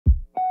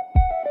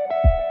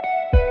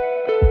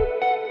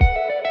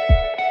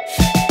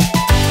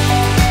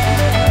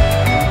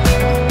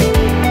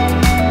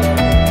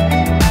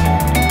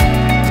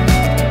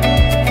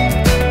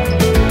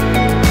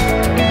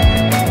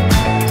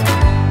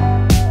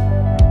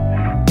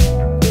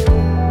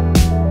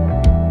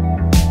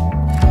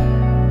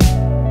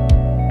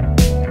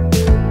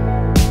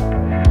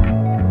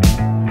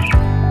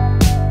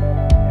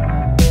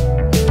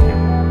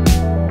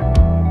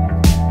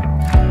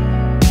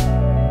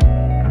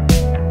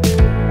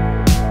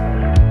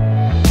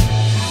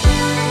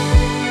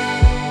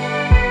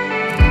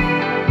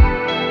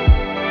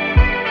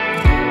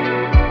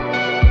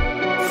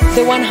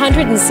The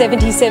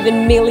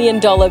 $177 million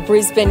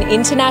Brisbane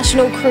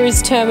International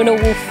Cruise Terminal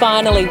will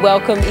finally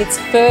welcome its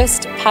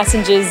first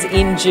passengers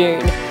in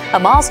June. A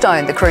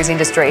milestone the cruise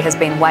industry has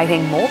been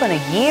waiting more than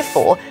a year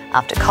for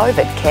after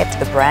COVID kept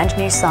the brand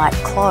new site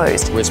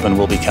closed. Brisbane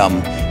will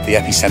become the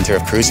epicentre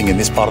of cruising in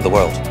this part of the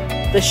world.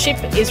 The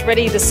ship is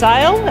ready to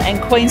sail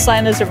and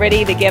Queenslanders are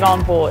ready to get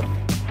on board.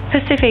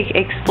 Pacific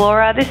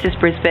Explorer, this is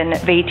Brisbane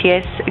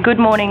VTS. Good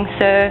morning,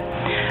 sir.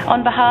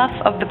 On behalf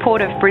of the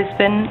Port of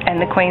Brisbane and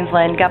the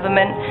Queensland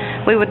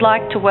Government, we would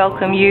like to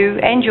welcome you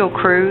and your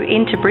crew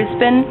into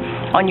Brisbane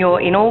on your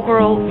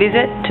inaugural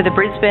visit to the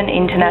Brisbane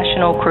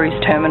International Cruise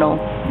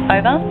Terminal.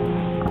 Over.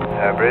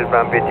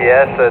 Brisbane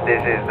VTS,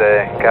 this is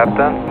the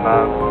captain.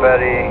 I'm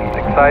very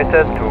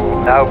excited to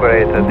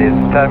inaugurate this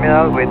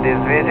terminal with this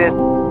visit.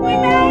 We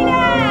made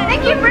it!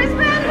 Thank you,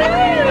 Brisbane!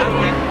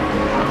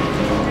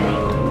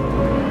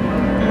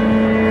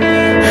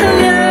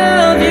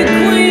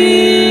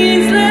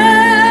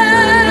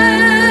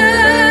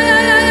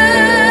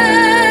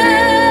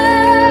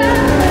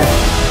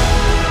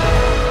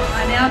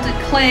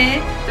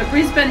 Declare the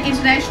Brisbane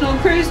International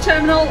Cruise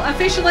Terminal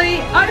officially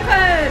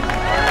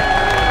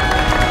open.